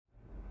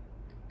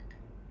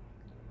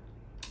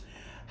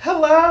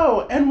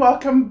Hello and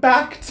welcome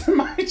back to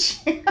my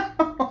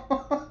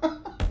channel.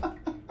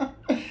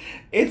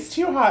 It's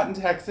too hot in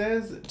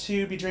Texas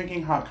to be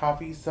drinking hot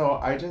coffee, so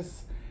I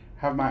just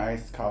have my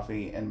iced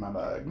coffee in my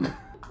mug.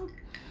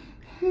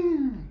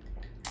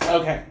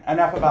 Okay,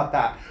 enough about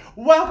that.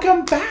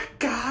 Welcome back,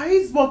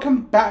 guys.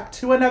 Welcome back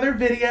to another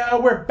video.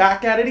 We're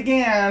back at it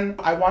again.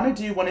 I want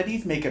to do one of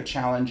these makeup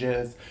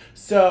challenges,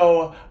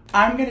 so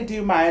I'm gonna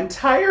do my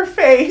entire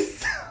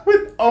face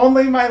with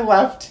only my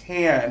left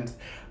hand.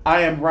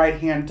 I am right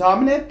hand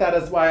dominant. That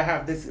is why I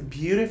have this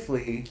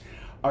beautifully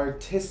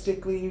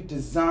artistically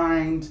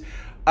designed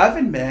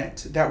oven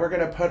mitt that we're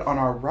gonna put on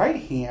our right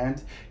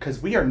hand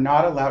because we are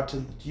not allowed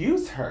to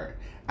use her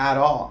at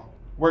all.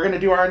 We're gonna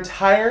do our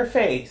entire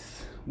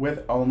face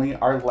with only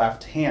our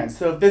left hand.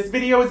 So if this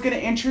video is gonna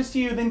interest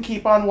you, then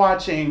keep on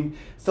watching.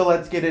 So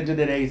let's get into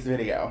today's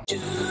video.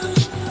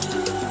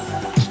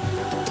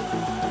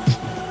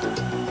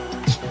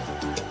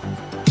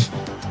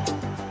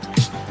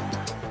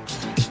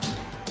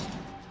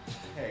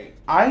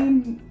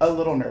 I'm a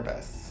little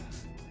nervous,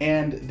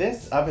 and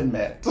this oven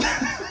mitt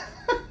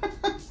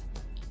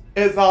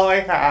is all I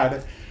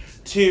had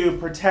to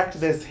protect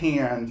this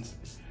hand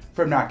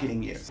from not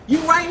getting used. You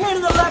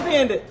right-handed or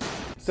left-handed?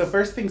 So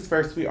first things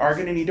first, we are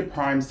gonna need to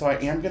prime, so I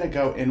am gonna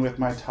go in with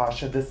my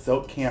Tasha the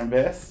Silk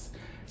Canvas.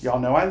 Y'all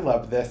know I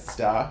love this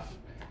stuff.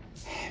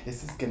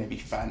 This is gonna be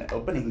fun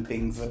opening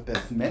things with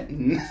this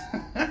mitten.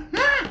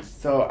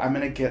 So I'm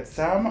gonna get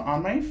some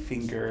on my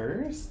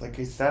fingers. Like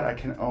I said, I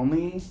can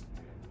only,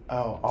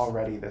 oh,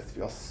 already this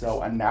feels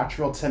so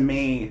unnatural to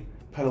me.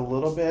 Put a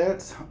little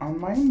bit on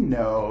my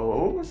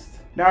nose.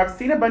 Now I've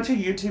seen a bunch of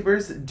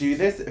YouTubers do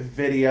this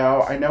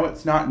video. I know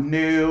it's not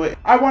new.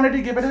 I wanted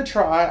to give it a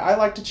try. I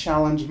like to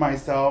challenge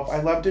myself. I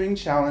love doing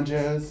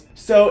challenges.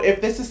 So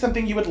if this is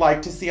something you would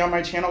like to see on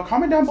my channel,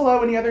 comment down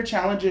below any other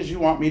challenges you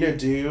want me to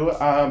do.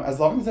 As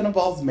long as it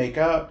involves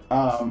makeup,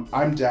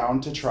 I'm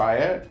down to try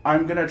it.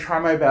 I'm gonna try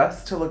my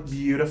best to look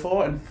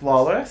beautiful and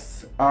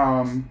flawless.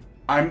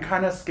 I'm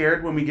kind of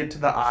scared when we get to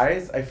the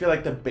eyes. I feel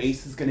like the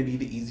base is gonna be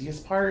the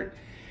easiest part.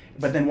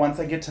 But then once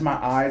I get to my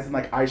eyes and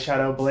like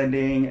eyeshadow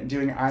blending,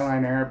 doing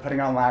eyeliner, putting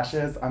on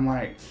lashes, I'm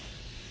like,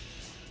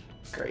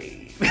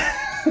 great.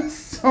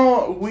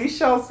 So we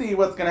shall see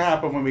what's gonna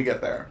happen when we get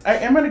there. I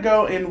am gonna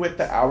go in with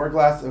the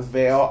Hourglass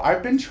Veil.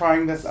 I've been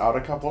trying this out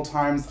a couple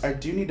times. I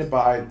do need to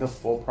buy the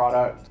full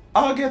product.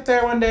 I'll get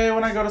there one day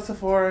when I go to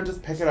Sephora and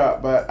just pick it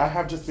up, but I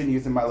have just been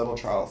using my little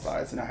trial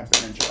size and I have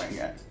been enjoying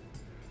it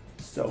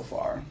so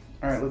far.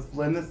 All right, let's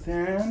blend this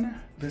in.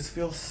 This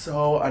feels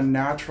so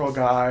unnatural,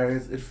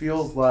 guys. It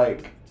feels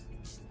like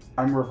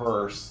I'm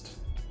reversed.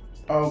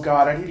 Oh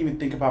God, I didn't even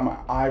think about my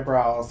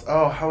eyebrows.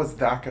 Oh, how is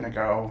that gonna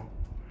go?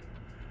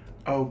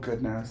 Oh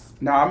goodness.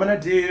 Now I'm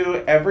gonna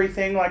do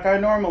everything like I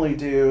normally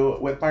do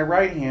with my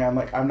right hand.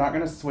 Like I'm not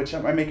gonna switch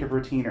up my makeup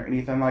routine or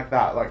anything like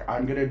that. Like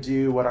I'm gonna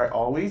do what I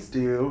always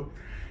do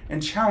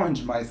and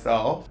challenge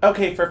myself.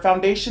 Okay, for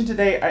foundation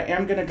today, I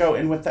am gonna go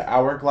in with the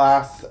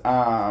Hourglass.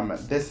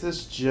 This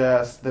is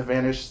just the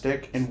Vanish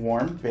Stick in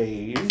Warm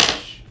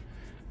Beige.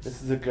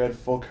 This is a good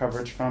full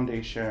coverage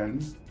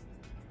foundation.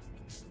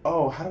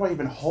 Oh, how do I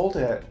even hold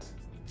it?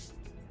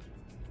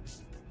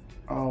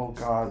 Oh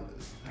God.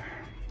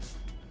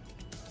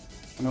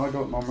 I know I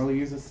don't normally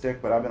use a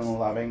stick, but I've been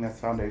loving this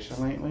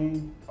foundation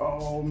lately.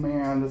 Oh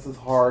man, this is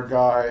hard,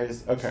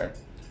 guys. Okay,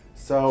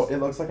 so it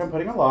looks like I'm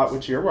putting a lot,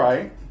 which you're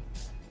right.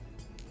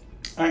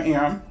 I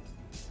am.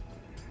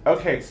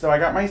 Okay, so I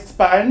got my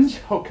sponge.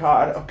 Oh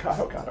God, oh God,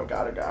 oh God, oh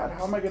God, oh God.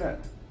 How am I gonna?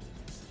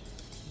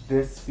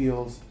 This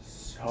feels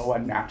so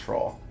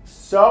unnatural.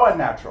 So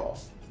unnatural.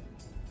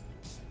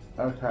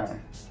 Okay.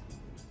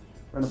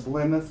 We're gonna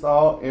blend this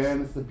all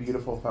in. It's a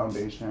beautiful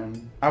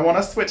foundation. I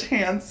wanna switch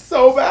hands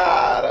so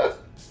bad.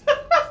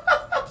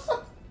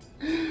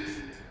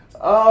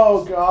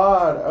 Oh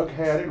God.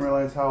 Okay, I didn't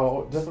realize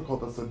how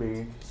difficult this would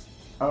be.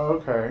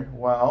 Okay,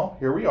 well,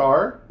 here we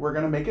are. We're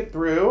gonna make it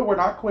through. We're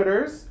not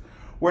quitters.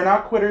 We're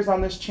not quitters on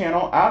this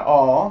channel at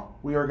all.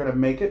 We are gonna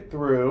make it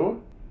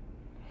through.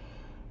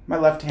 My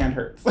left hand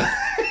hurts.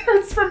 It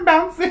hurts from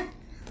bouncing.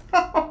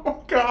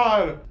 Oh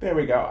God. There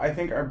we go. I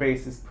think our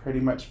base is pretty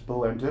much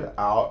blended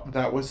out.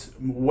 That was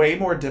way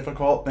more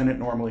difficult than it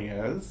normally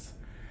is.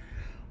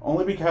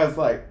 Only because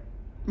like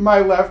my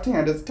left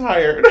hand is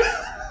tired.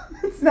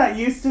 It's not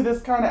used to this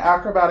kind of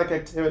acrobatic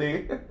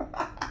activity.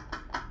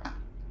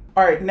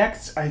 All right,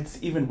 next,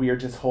 it's even weird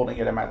just holding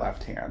it in my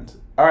left hand.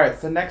 All right,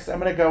 so next I'm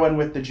gonna go in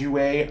with the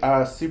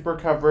Jouer Super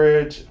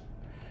Coverage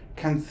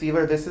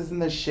Concealer. This is in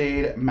the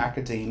shade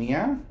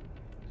Macadamia.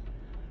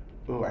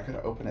 Ooh, I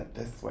gotta open it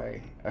this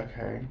way.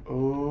 Okay.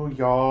 Ooh,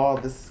 y'all,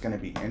 this is gonna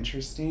be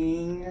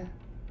interesting.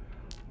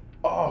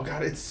 Oh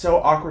God, it's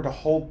so awkward to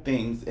hold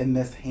things in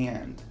this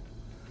hand.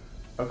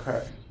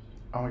 Okay.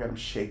 Oh my God, I'm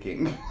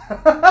shaking.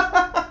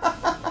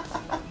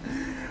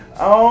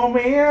 Oh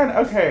man,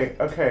 okay,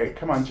 okay,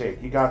 come on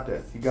Jake, you got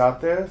this, you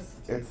got this.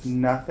 It's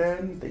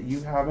nothing that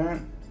you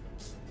haven't,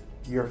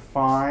 you're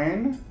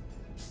fine.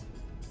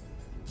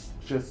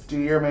 Just do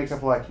your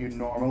makeup like you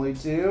normally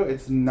do.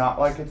 It's not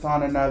like it's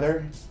on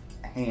another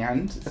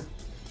hand.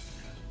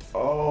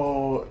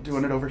 Oh,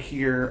 doing it over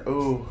here.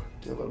 Oh,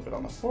 do a little bit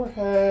on the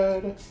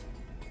forehead.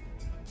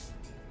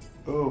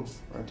 Oh,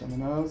 right down the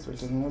nose, right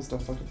down the nose.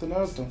 Don't fuck up the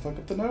nose. Don't fuck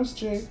up the nose,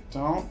 Jake.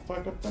 Don't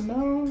fuck up the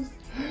nose.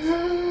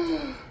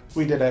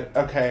 We did it.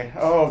 Okay.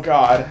 Oh,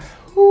 God.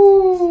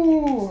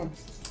 Woo.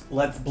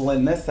 Let's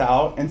blend this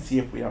out and see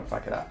if we don't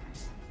fuck it up.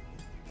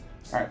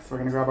 All right, so we're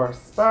gonna grab our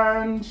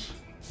sponge,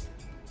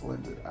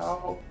 blend it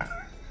out.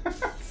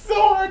 So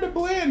hard to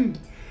blend.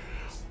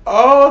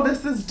 Oh,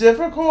 this is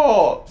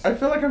difficult. I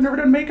feel like I've never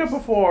done makeup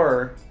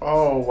before.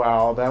 Oh,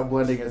 wow, that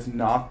blending is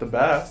not the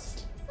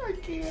best. I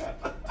can't.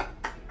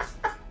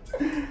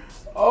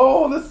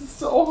 Oh, this is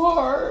so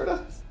hard.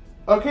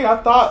 Okay, I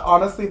thought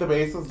honestly the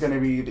base was gonna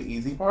be the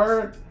easy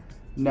part.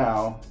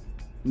 No,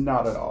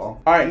 not at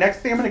all. All right, next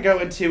thing I'm gonna go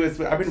into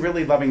is, I've been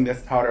really loving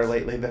this powder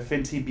lately, the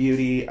Fenty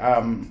Beauty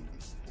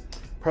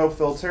Pro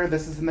Filter.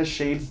 This is in the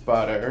shade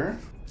Butter.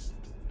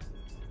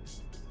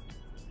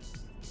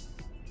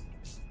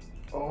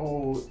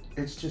 Oh,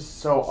 it's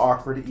just so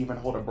awkward to even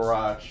hold a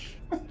brush.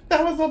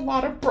 That was a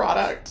lot of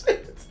product.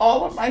 It's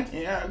all on my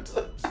hand.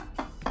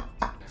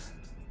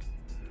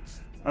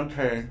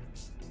 Okay,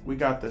 we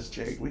got this,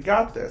 Jake. We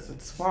got this.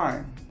 It's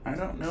fine. I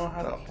don't know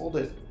how to hold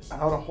it,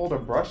 how to hold a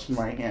brush in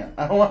my hand.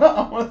 I want to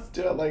almost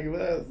do it like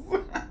this.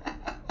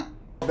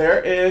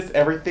 There is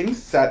everything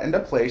set into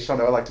place. Y'all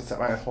know I like to set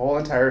my whole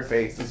entire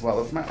face as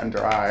well as my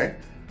under eye.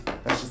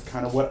 That's just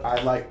kind of what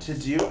I like to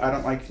do. I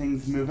don't like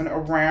things moving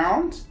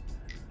around.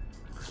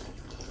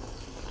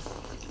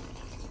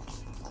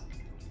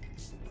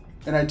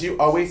 And I do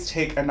always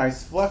take a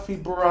nice fluffy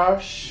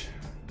brush.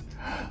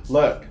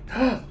 Look.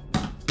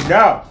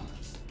 No.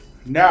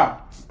 No.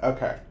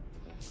 Okay.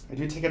 I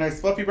do take a nice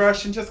fluffy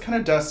brush and just kind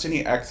of dust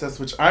any excess,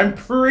 which I'm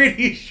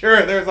pretty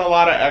sure there's a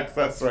lot of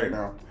excess right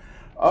now.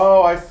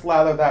 Oh, I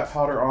slathered that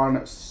powder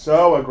on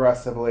so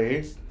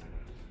aggressively.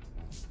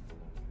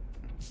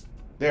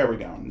 There we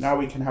go. Now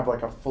we can have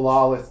like a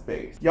flawless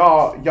base.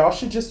 Y'all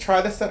should just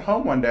try this at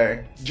home one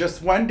day.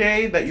 Just one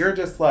day that you're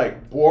just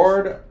like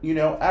bored, you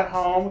know, at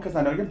home, because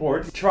I know you're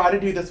bored. Try to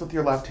do this with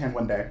your left hand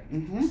one day.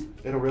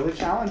 It'll really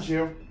challenge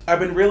you. I've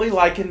been really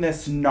liking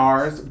this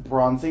NARS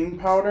bronzing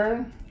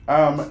powder.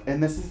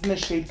 And this is in the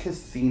shade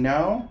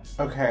Casino.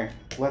 Okay,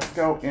 let's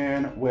go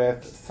in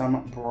with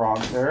some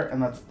bronzer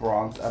and let's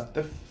bronze up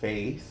the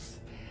face.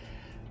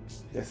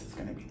 This is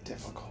gonna be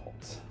difficult.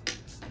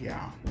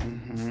 Yeah,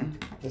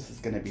 This is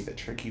gonna be the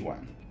tricky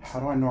one. How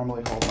do I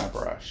normally hold my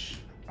brush?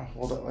 I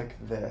hold it like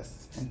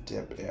this and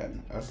dip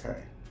in. Okay,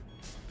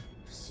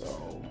 so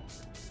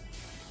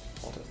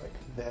hold it like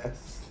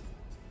this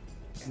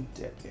and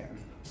dip in.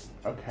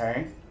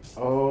 Okay,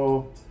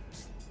 oh,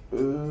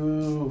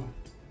 ooh.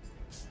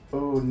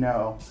 Oh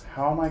no,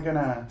 how am I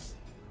gonna,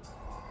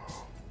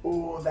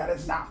 oh, that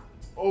is not,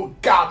 oh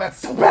God, that's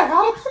so bad.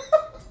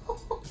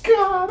 Oh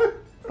God.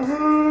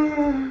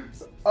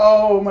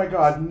 Oh my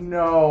God,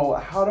 no.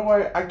 How do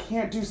I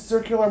can't do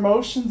circular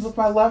motions with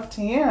my left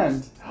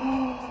hand.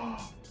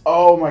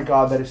 Oh my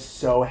God, that is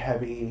so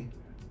heavy.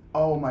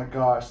 Oh my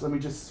gosh, let me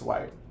just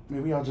swipe.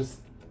 Maybe I'll just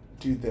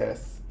do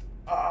this.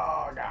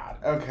 Oh God,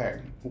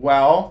 okay.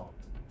 Well,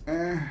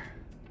 I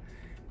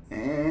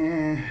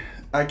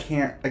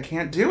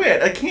can't do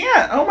it. I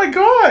can't. Oh my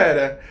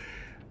God.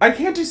 I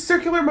can't do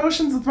circular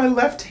motions with my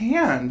left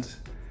hand.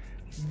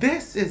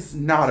 This is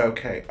not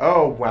okay.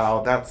 Oh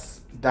wow,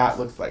 that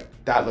looks like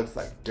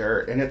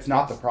dirt, and it's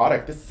not the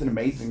product. This is an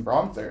amazing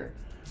bronzer.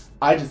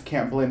 I just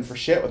can't blend for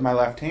shit with my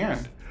left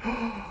hand.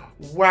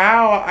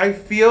 Wow, I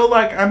feel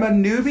like I'm a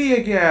newbie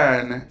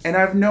again, and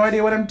I have no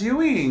idea what I'm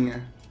doing.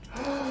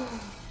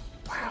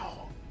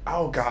 Wow.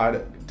 Oh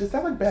God, does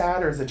that look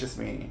bad, or is it just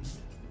me?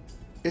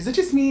 Is it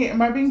just me?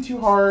 Am I being too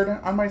hard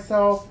on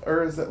myself,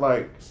 or is it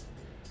like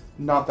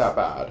not that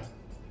bad?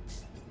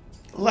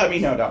 Let me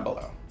know down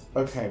below.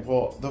 Okay,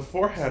 well, the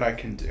forehead I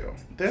can do.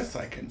 This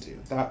I can do.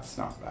 That's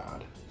not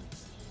bad.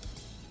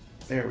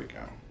 There we go.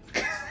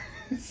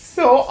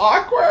 So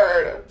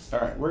awkward. All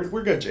right,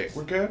 we're good, Jake.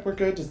 We're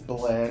good. Just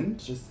blend.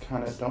 Just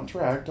kind of, don't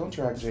drag,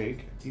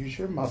 Jake. Use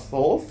your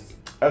muscles.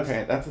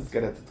 Okay, that's as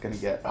good as it's gonna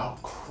get. Oh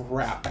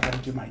crap, I gotta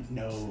do my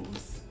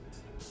nose.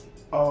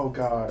 Oh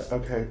God,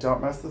 okay,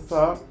 don't mess this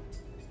up.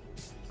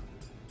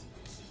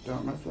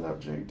 Don't mess it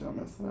up, Jake, don't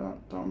mess it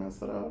up. Don't mess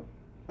it up.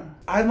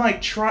 I'm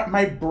like,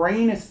 my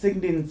brain is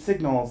sending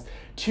signals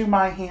to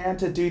my hand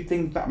to do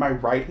things that my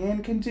right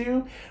hand can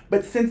do.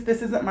 But since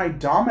this isn't my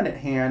dominant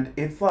hand,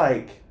 it's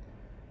like,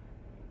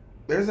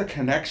 there's a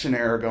connection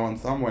error going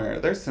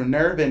somewhere. There's some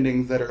nerve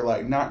endings that are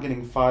like not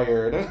getting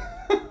fired.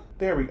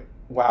 There we go.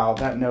 Wow,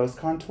 that nose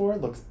contour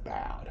looks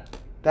bad.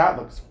 That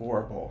looks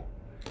horrible.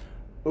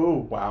 Oh,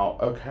 wow,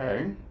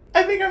 okay.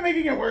 I think I'm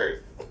making it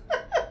worse.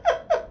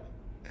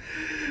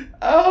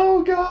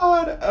 Oh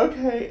God,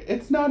 okay.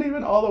 It's not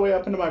even all the way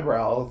up into my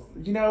brows.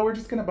 You know, we're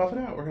just gonna buff it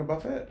out. We're gonna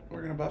buff it.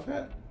 We're gonna buff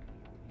it.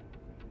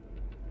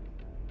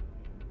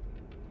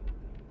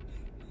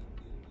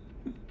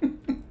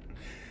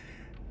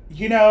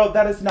 You know,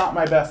 that is not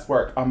my best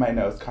work on my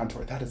nose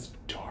contour. That is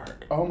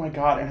dark. Oh my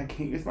God, and I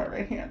can't use my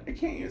right hand. I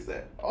can't use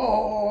it.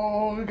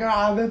 Oh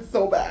God, that's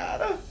so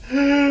bad.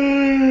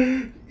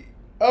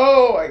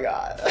 Oh my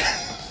God.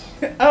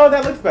 Oh,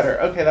 that looks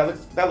better. Okay,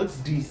 that looks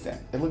decent.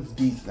 It looks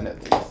decent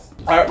at least.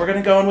 All right, we're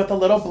gonna go in with a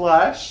little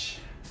blush.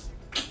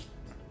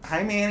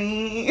 Hi,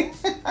 Manny.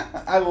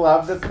 I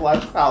love this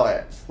blush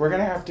palette. We're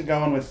gonna have to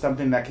go in with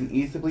something that can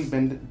easily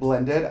be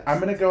blended. I'm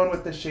gonna go in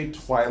with the shade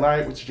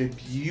Twilight, which is a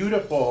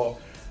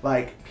beautiful,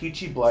 like,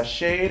 peachy blush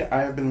shade.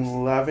 I have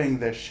been loving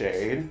this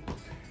shade.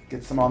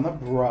 Get some on the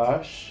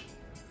brush,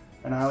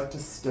 and I like to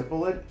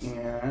stipple it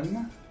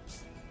in.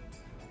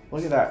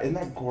 Look at that, isn't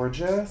that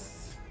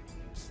gorgeous?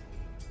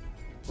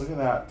 Look at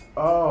that.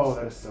 Oh,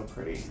 that is so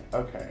pretty.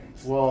 Okay,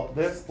 well,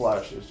 this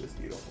blush is just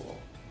beautiful.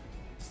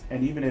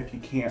 And even if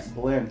you can't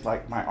blend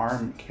like my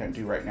arm can't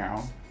do right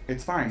now,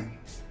 it's fine.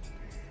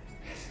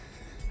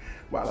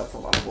 Wow, that's a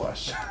lot of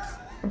blush.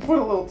 I put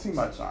a little too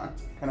much on.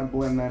 Kind of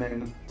blend that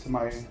in to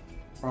my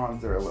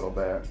bronzer a little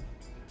bit.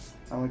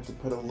 I like to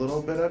put a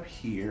little bit up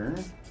here.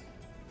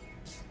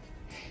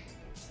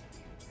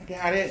 I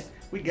got it.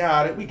 We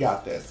got it. We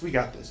got this. We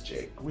got this,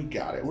 Jake. We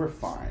got it. We're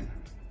fine.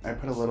 I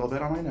put a little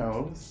bit on my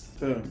nose.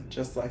 Boom.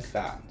 Just like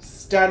that.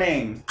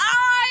 Stunning.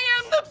 I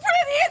am the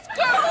prettiest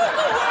girl in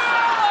the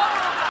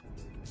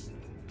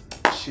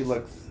world! She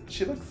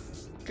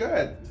looks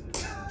good.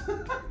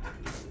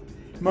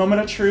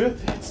 Moment of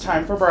truth. It's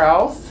time for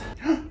brows.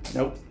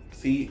 Nope.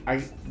 See,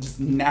 I just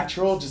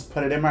natural, just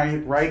put it in my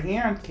right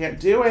hand. Can't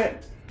do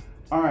it.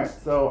 All right,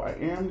 so I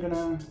am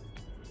gonna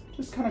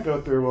just kind of go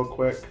through real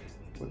quick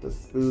with the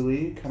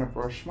spoolie, kind of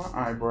brush my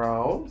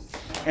eyebrows.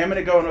 I'm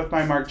gonna go in with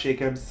my Marc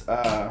Jacobs,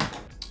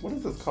 what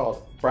is this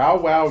called? Brow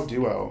Wow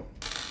Duo.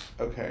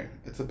 Okay,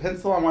 it's a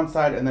pencil on one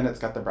side and then it's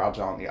got the brow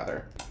gel on the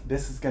other.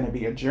 This is gonna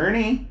be a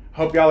journey.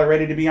 Hope y'all are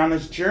ready to be on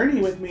this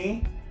journey with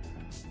me.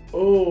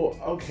 Oh,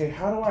 okay,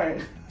 how do I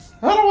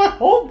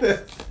hold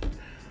this?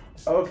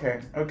 Okay.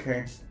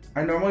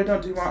 I normally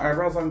don't do my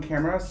eyebrows on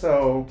camera,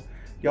 so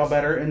y'all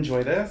better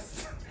enjoy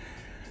this.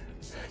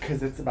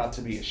 Because it's about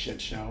to be a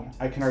shit show.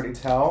 I can already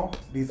tell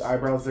these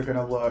eyebrows are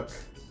gonna look,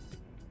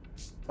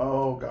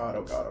 oh God,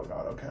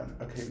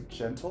 okay,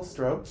 gentle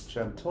stroke,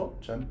 gentle.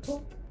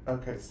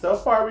 Okay, so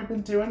far we've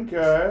been doing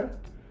good.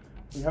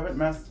 We haven't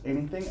messed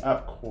anything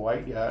up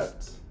quite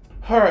yet.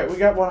 All right, we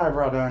got one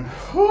eyebrow done.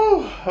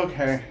 Whew,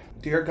 okay.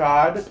 Dear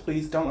God,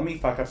 please don't let me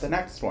fuck up the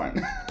next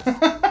one.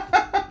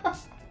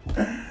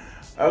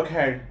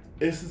 Okay,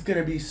 this is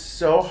gonna be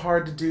so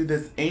hard to do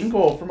this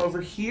angle from over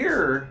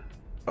here.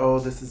 Oh,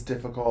 this is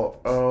difficult.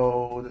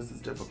 Oh, this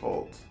is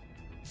difficult.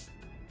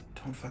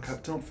 Don't fuck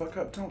up, don't fuck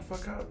up, don't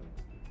fuck up.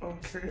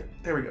 Okay,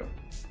 there we go.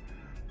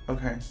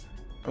 Okay,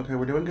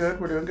 we're doing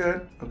good,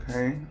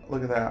 Okay,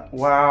 look at that.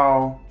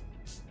 Wow.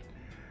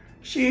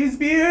 She's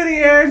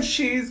beauty and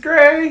she's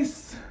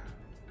grace.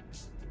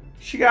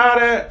 She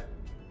got it.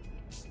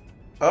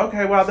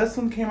 Okay, wow, this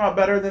one came out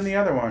better than the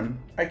other one.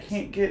 I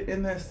can't get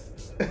in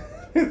this,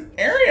 this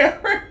area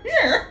right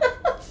here.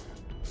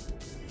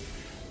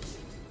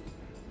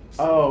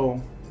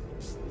 Oh,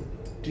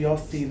 do y'all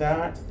see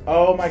that?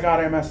 Oh my God,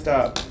 I messed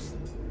up.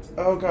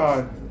 Oh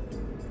God.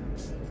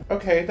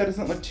 Okay, that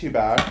doesn't look too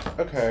bad.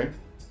 Okay.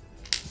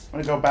 I'm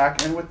gonna go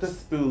back in with the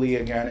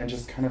spoolie again and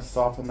just kind of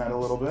soften that a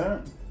little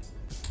bit.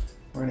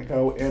 We're gonna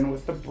go in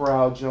with the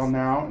brow gel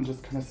now and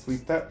just kind of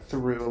sweep that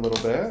through a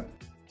little bit.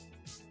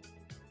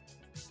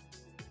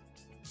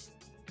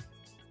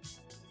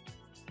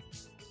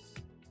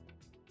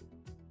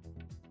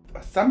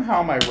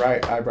 Somehow my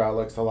right eyebrow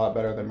looks a lot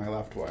better than my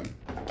left one.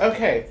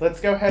 Okay,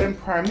 let's go ahead and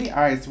prime the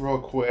eyes real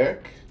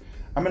quick.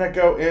 I'm gonna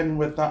go in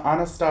with the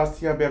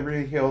Anastasia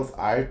Beverly Hills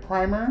Eye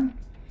Primer.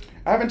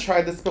 I haven't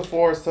tried this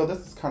before, so this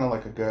is kind of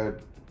like a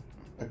good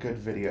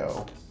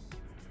video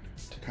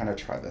to kind of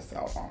try this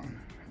out on.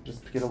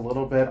 Just get a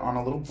little bit on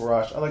a little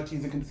brush. I like to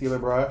use a concealer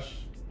brush.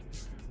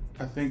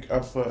 I think I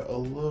put a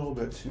little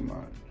bit too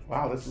much.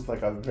 Wow, this is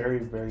like a very,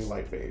 very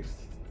light base.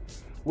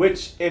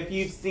 Which, if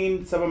you've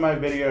seen some of my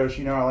videos,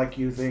 you know I like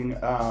using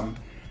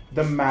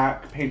the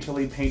MAC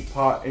Painterly Paint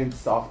Pot in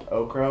Soft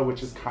Ochre,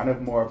 which is kind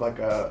of more of like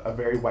a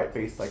very white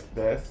base like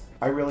this.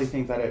 I really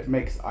think that it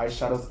makes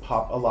eyeshadows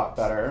pop a lot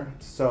better.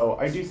 So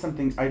I do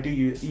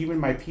use, even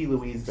my P.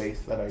 Louise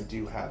base that I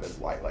do have is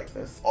light like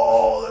this.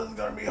 Oh, this is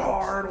gonna be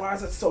hard. Why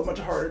is it so much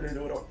harder to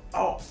do it?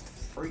 Oh,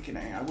 freaking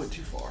A, I went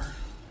too far.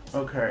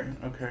 Okay,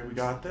 we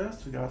got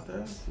this, we got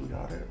it.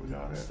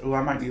 Oh,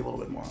 I might need a little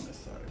bit more on this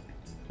side.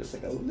 Just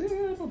like a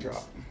little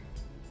drop.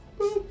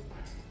 Boop.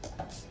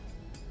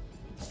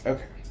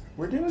 Okay,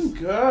 we're doing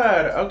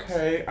good.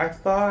 Okay, I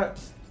thought,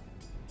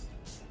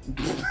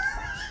 I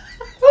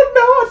don't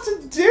know what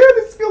to do.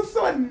 This feels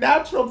so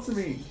unnatural to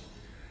me.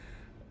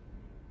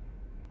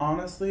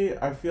 Honestly,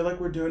 I feel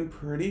like we're doing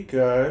pretty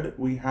good.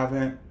 We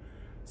haven't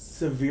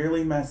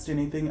severely messed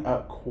anything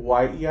up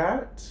quite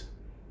yet.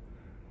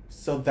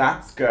 So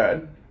that's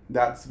good.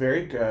 That's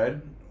very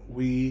good.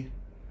 We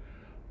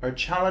are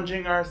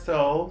challenging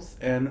ourselves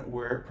and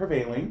we're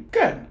prevailing.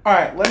 Good. All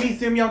right, let me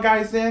zoom y'all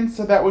guys in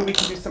so that way we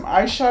can do some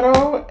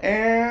eyeshadow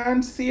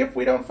and see if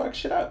we don't fuck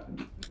shit up.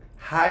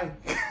 Hi.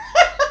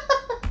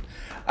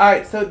 All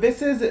right, so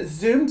this is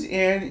zoomed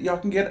in. Y'all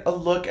can get a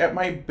look at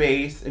my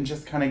base and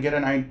just kind of get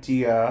an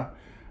idea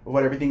of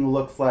what everything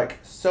looks like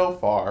so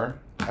far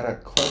at a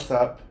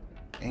close-up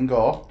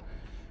angle.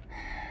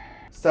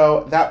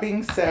 So that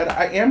being said,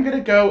 I am gonna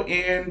go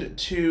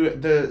into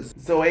the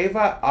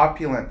Zoeva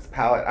Opulence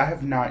palette. I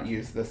have not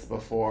used this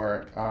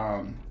before,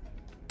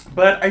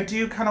 but I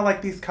do kind of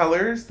like these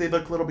colors. They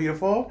look a little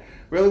beautiful.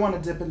 Really want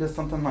to dip into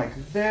something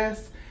like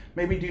this.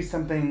 Maybe do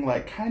something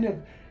like kind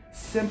of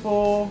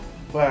simple,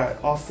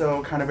 but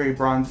also kind of very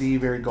bronzy,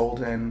 very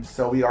golden.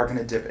 So we are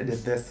gonna dip into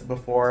this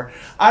before.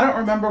 I don't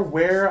remember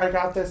where I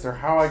got this or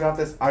how I got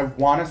this. I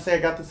wanna say I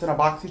got this in a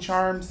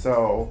BoxyCharm,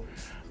 so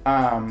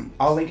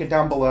I'll link it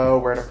down below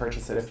where to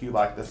purchase it if you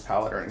like this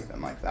palette or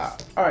anything like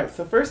that. All right,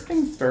 so first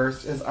things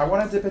first is I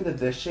wanna dip into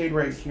this shade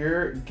right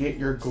here, Get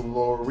Your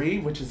Glory,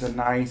 which is a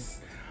nice,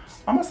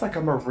 almost like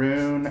a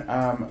maroon,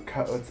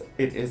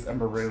 it is a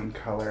maroon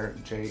color,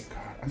 Jake.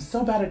 God, I'm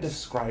so bad at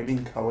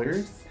describing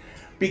colors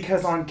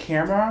because on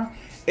camera,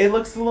 it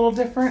looks a little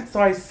different.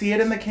 So I see it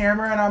in the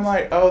camera and I'm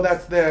like, oh,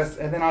 that's this.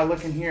 And then I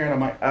look in here and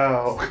I'm like,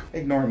 oh,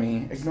 ignore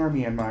me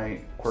and my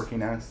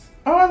quirkiness.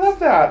 Oh, I love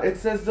that. It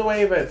says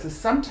Zoeva. It says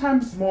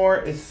sometimes more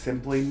is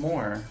simply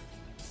more.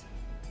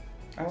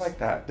 I like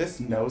that.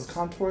 This nose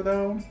contour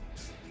though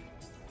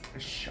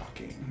is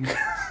shocking.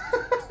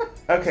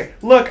 Okay,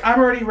 look, I'm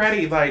already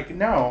ready. Like,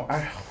 no,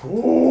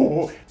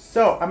 ooh.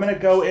 So I'm gonna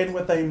go in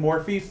with a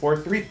Morphe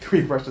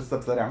 433 brush this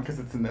upside down because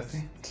it's in this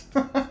hand.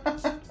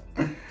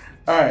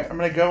 All right, I'm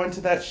gonna go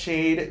into that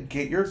shade,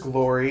 Get Your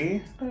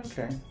Glory.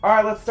 Okay. All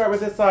right, let's start with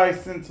this eye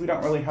since we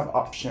don't really have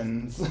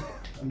options.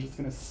 I'm just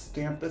gonna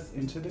stamp this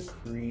into the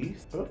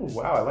crease. Oh,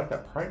 wow, I like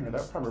that primer.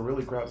 That primer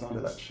really grabs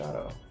onto that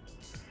shadow.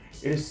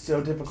 It is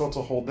so difficult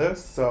to hold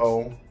this,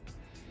 so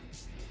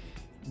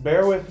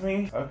bear with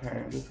me.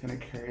 Okay, I'm just gonna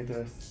carry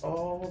this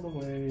all the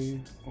way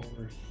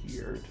over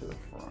here to the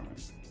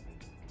front.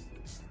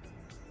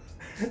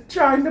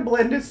 Trying to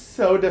blend is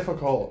so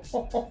difficult.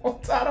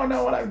 I don't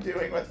know what I'm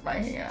doing with my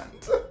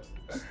hand.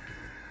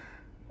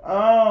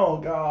 Oh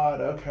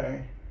God,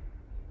 okay.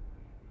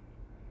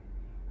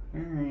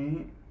 All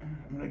right,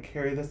 I'm gonna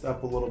carry this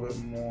up a little bit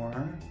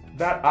more.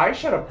 That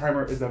eyeshadow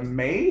primer is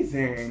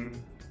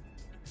amazing.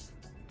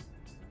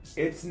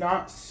 It's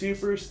not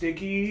super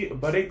sticky,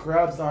 but it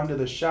grabs onto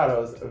the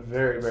shadows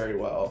very, very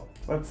well.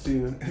 Let's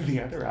do the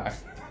other eye.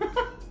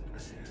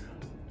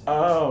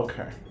 Oh,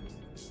 okay.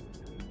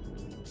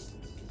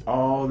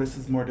 Oh, this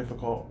is more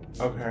difficult.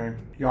 Okay.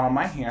 Y'all,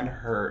 my hand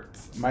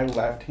hurts. My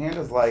left hand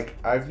is like,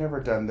 I've never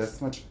done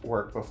this much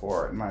work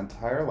before in my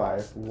entire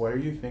life. What are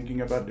you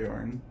thinking about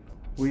doing?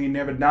 We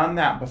never done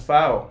that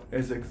before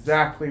is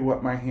exactly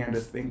what my hand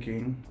is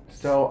thinking.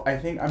 So I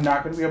think I'm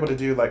not gonna be able to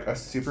do like a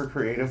super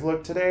creative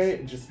look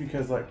today just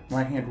because like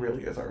my hand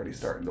really is already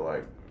starting to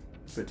like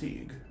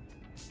fatigue.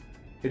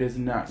 It is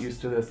not used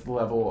to this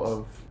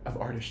level of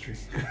artistry.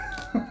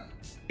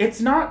 It's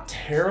not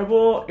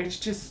terrible, it's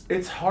just,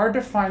 it's hard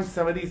to find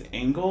some of these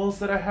angles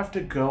that I have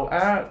to go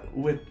at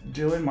with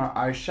doing my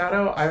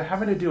eyeshadow. I'm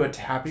having to do a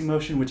tapping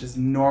motion, which is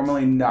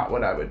normally not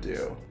what I would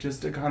do,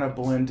 just to kind of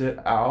blend it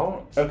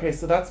out. Okay,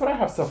 so that's what I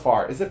have so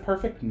far. Is it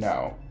perfect?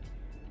 No.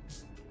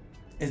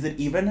 Is it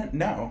even?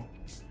 No.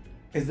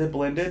 Is it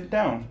blended?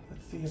 No.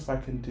 Let's see if I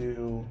can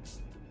do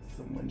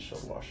some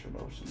windshield washer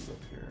motions up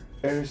here.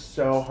 It is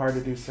so hard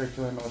to do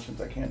circular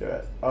motions, I can't do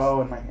it.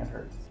 Oh, and my hand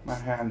hurts. My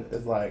hand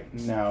is like,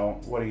 no,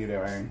 what are you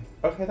doing?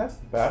 Okay, that's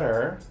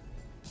better.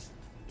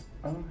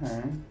 Okay,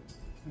 I'm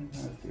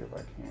gonna see if I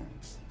can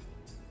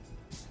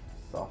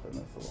soften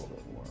this a little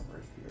bit more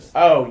right here.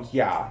 Oh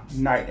yeah,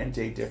 night and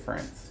day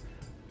difference.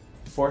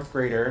 4th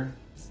grader,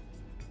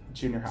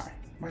 junior high.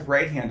 My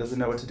right hand doesn't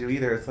know what to do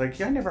either. It's like,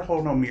 yeah, I never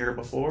hold no mirror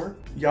before.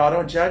 Y'all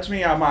don't judge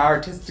me on my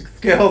artistic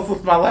skills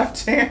with my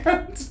left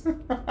hand.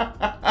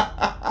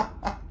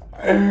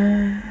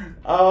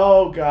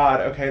 Oh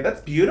God, okay,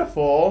 that's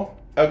beautiful.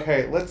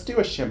 Okay, let's do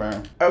a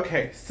shimmer.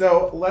 Okay,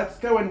 so let's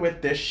go in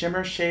with this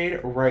shimmer shade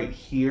right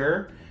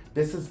here.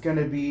 This is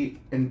gonna be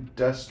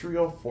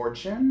Industrial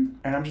Fortune,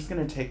 and I'm just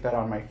gonna take that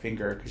on my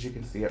finger because you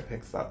can see it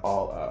picks that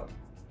all up.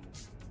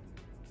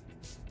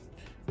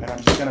 And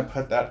I'm just gonna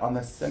put that on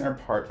the center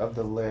part of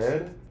the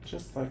lid,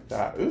 just like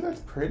that. Ooh, that's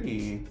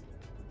pretty.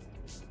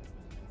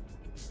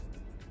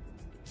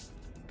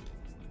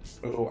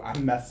 Ooh, I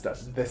messed up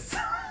this.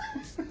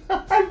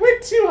 I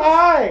went too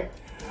high.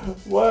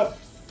 Whoops.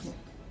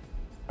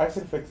 I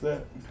can fix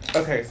it.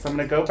 Okay, so I'm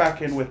gonna go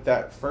back in with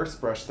that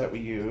first brush that we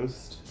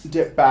used.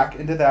 Dip back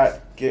into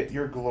that Get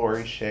Your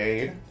Glory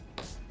shade.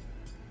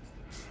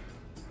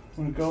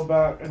 I'm gonna go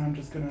back and I'm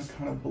just gonna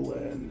kind of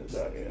blend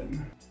that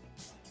in.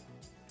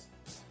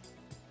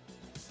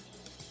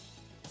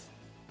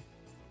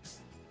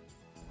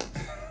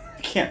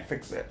 I can't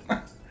fix it.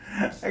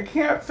 I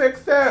can't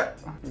fix it.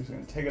 I'm just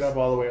gonna take it up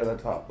all the way to the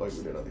top like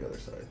we did on the other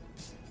side.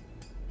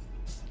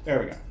 There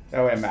we go.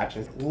 That way it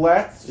matches.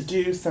 Let's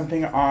do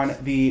something on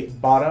the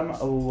bottom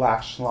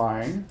lash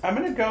line. I'm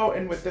gonna go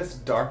in with this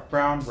dark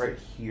brown right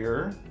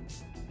here,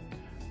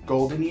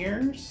 Golden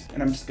Years,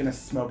 and I'm just gonna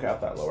smoke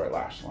out that lower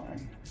lash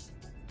line.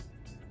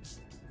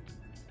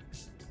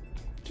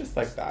 Just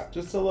like that.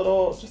 Just a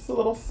little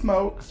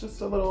smoke,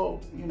 just a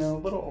little, you know,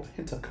 little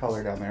hint of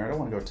color down there. I don't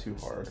want to go too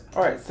hard.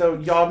 All right, so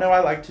y'all know I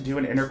like to do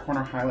an inner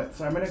corner highlight.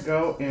 So I'm gonna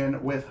go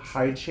in with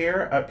High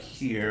Chair up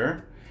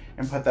here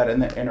and put that in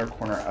the inner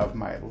corner of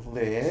my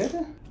lid.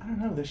 I don't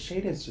know, this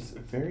shade is just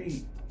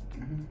very,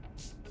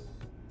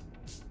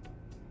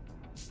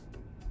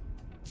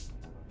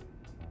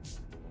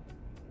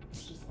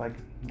 it's just like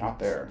not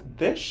there.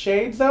 This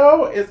shade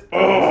though is,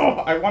 oh,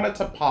 I want it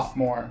to pop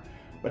more,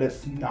 but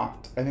it's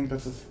not. I think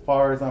that's as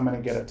far as I'm gonna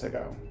get it to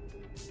go.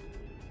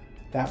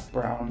 That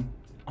brown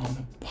on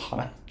the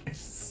bottom is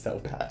so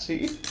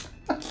patchy.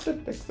 I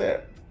should fix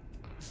it.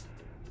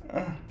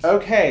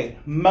 Okay,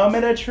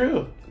 moment of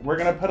truth. We're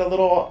gonna put a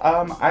little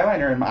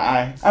eyeliner in my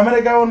eye. I'm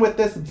gonna go in with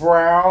this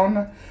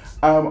brown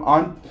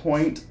On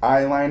Point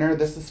eyeliner.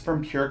 This is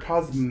from Pure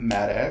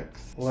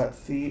Cosmetics. Let's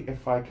see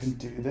if I can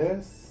do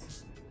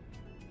this.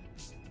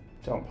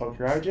 Don't poke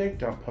your eye, Jake.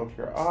 Don't poke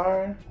your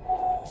eye.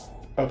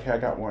 Okay, I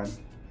got one.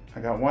 I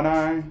got one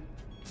eye.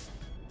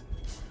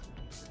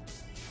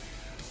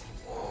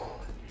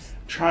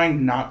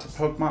 Trying not to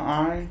poke my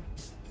eye.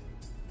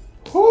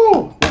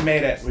 Whew, we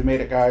made it. We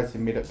made it, guys. We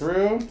made it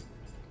through.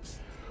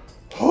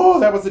 Oh,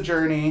 that was a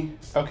journey.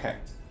 Okay.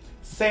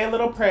 Say a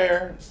little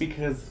prayer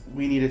because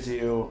we need to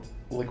do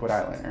liquid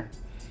eyeliner.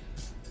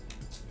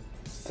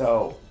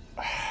 So,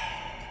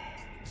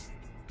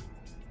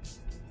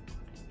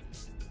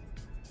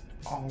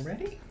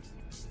 already?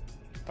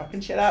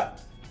 Fucking shit up.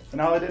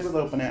 And all I did was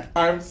open it.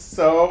 I'm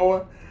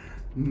so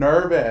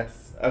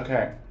nervous.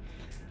 Okay.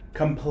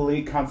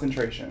 Complete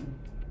concentration.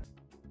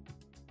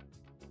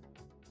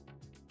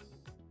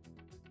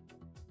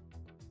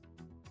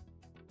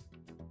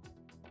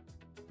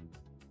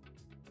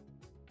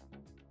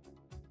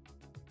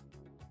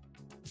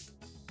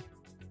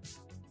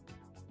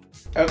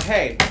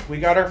 Okay, we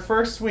got our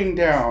first wing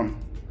down.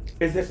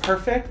 Is it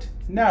perfect?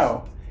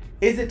 No.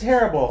 Is it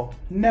terrible?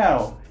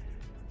 No.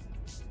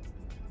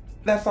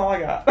 That's all I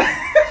got.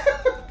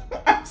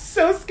 I'm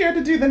so scared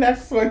to do the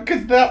next one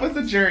because that was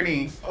a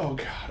journey. Oh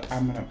God,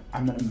 I'm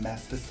gonna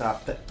mess this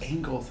up. The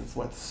angles is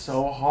what's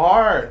so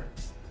hard.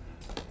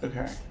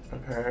 Okay,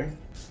 okay.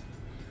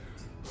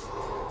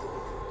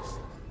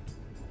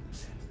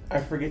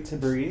 I forget to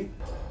breathe.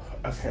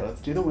 Okay,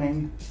 let's do the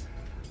wing.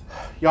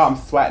 Y'all, I'm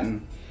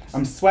sweating.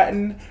 I'm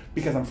sweating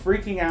because I'm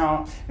freaking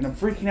out, and I'm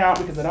freaking out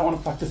because I don't want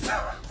to fuck this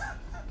up.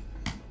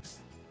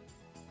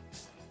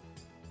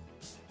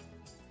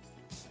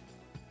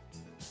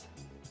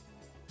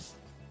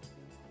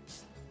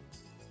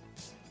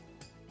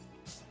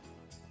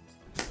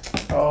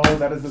 Oh,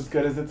 that is as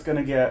good as it's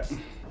gonna get.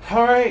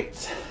 All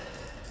right.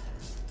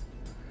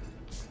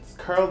 Let's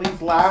curl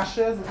these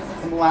lashes. Let's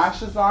put some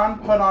lashes on,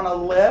 put on a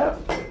lip.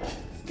 Let's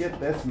get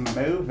this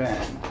moving.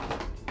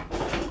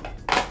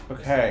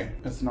 Okay,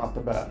 it's not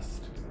the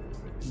best,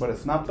 but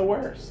it's not the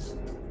worst.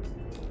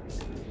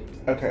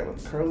 Okay,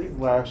 let's curl these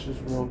lashes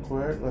real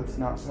quick. Let's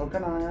not poke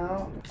an eye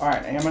out. All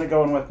right, I am gonna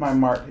go in with my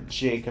Marc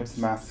Jacobs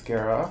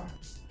mascara.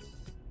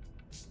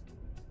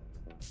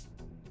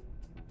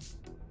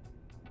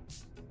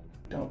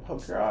 Don't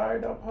poke your eye,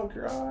 don't poke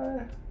your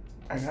eye.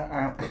 I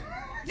got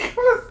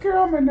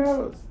mascara on my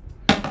nose.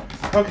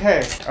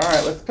 Okay, all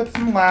right, let's put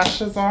some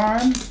lashes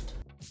on.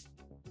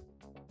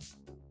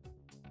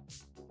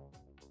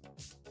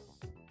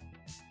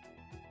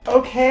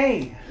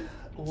 Okay,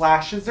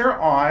 lashes are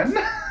on.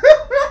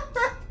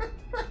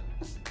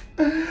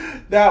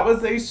 That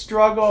was a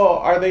struggle.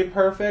 Are they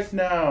perfect?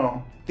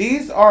 No.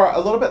 These are a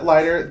little bit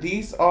lighter.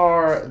 These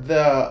are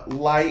the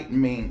light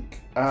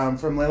mink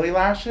from Lily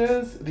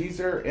Lashes.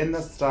 These are in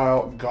the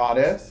style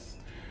Goddess.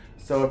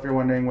 So if you're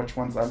wondering which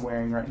ones I'm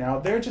wearing right now,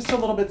 they're just a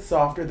little bit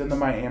softer than the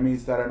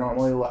Miamis that I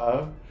normally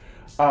love.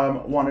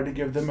 Wanted to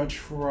give them a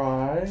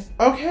try.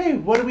 Okay,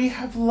 what do we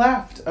have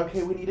left?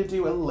 Okay, we need to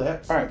do a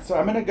lip. All right, so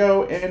I'm gonna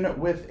go in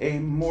with a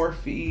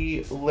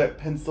Morphe lip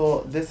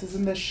pencil. This is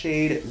in the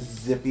shade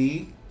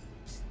Zippy.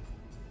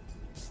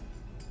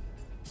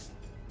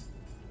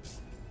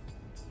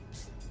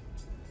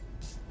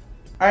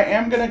 I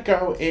am gonna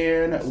go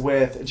in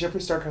with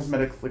Jeffree Star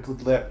Cosmetics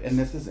Liquid Lip, and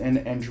this is in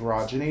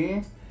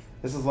Androgyny.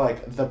 This is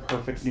like the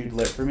perfect nude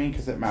lip for me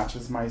because it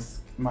matches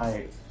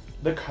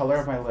the color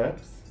of my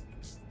lips.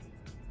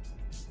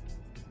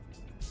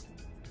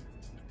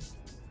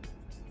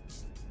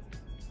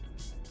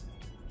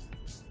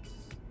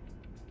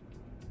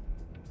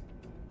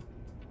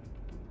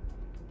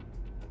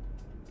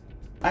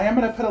 I am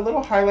going to put a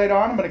little highlight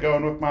on. I'm going to go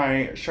in with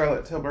my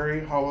Charlotte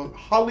Tilbury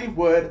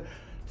Hollywood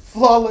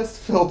Flawless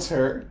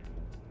Filter.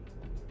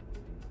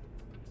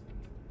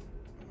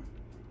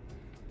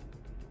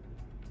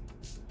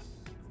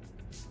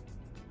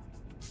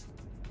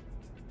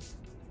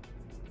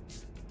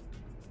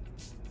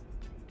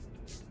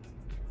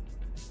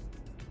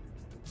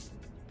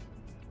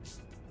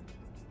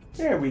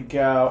 There we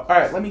go. All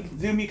right, let me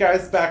zoom you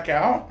guys back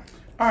out.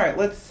 All right,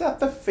 let's set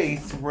the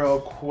face real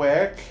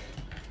quick.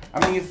 I'm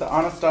gonna use the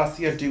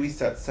Anastasia Dewy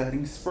Set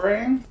Setting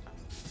Spray.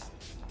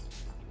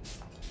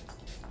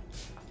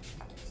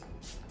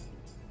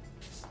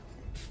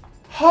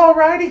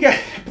 Alrighty, guys.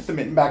 Put the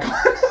mitten back on.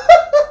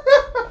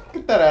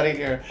 Get that out of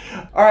here.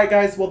 Alright,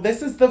 guys. Well,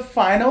 this is the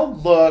final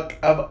look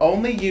of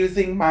only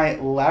using my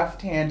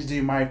left hand to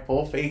do my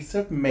full face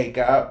of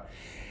makeup.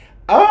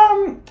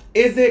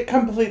 Is it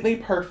completely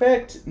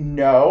perfect?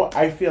 No.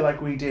 I feel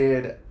like we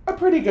did a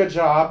pretty good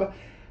job.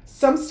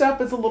 Some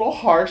stuff is a little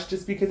harsh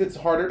just because it's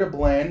harder to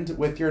blend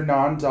with your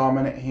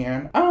non-dominant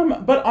hand.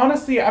 But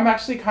honestly, I'm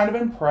actually kind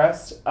of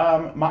impressed.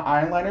 My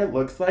eyeliner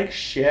looks like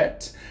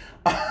shit.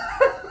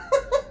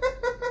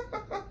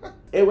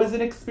 It was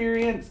an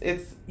experience.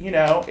 It's, you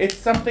know, it's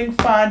something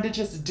fun to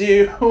just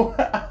do.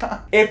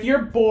 If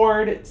you're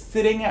bored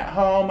sitting at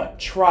home,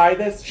 try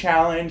this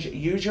challenge.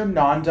 Use your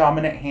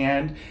non-dominant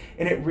hand,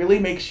 and it really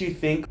makes you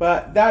think.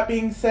 But that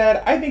being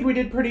said, I think we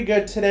did pretty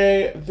good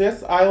today.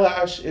 This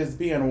eyelash is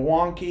being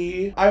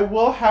wonky. I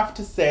will have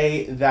to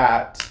say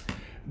that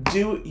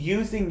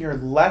using your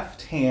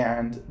left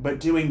hand but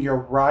doing your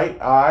right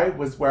eye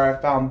was where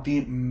I found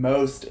the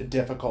most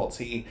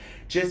difficulty.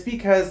 Just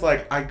because,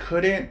 like, I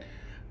couldn't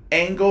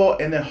angle,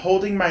 and then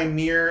holding my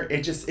mirror,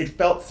 it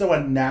felt so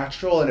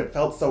unnatural and it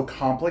felt so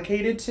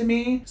complicated to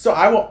me. So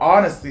I will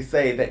honestly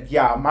say that,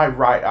 yeah, my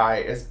right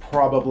eye is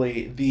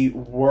probably the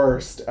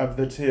worst of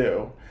the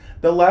two.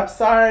 The left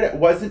side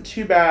wasn't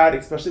too bad,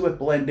 especially with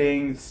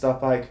blending,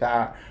 stuff like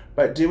that.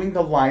 But doing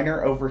the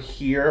liner over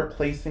here,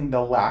 placing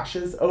the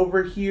lashes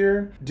over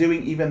here,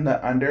 doing even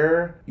the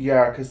under,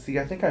 yeah, because see,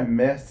 I think I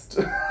missed,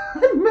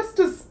 I missed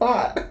a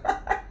spot.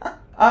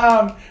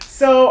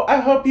 So I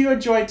hope you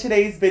enjoyed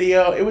today's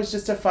video. It was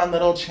just a fun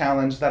little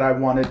challenge that I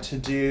wanted to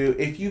do.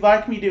 If you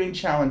like me doing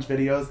challenge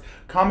videos,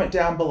 comment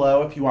down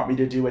below if you want me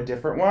to do a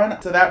different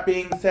one. So that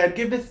being said,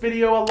 give this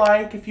video a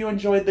like if you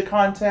enjoyed the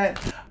content.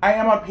 I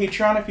am on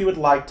Patreon if you would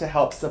like to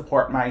help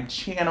support my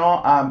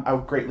channel. I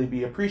would greatly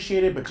be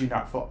appreciated, but do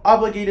not feel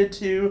obligated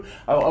to.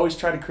 I will always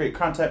try to create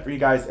content for you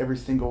guys every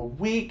single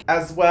week,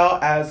 as well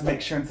as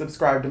make sure and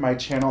subscribe to my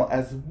channel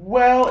as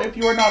well. If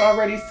you are not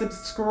already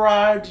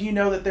subscribed, you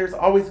know that there's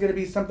always going to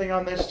be something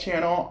on this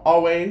channel,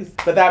 always.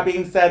 But that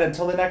being said,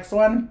 until the next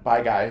one,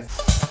 bye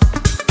guys.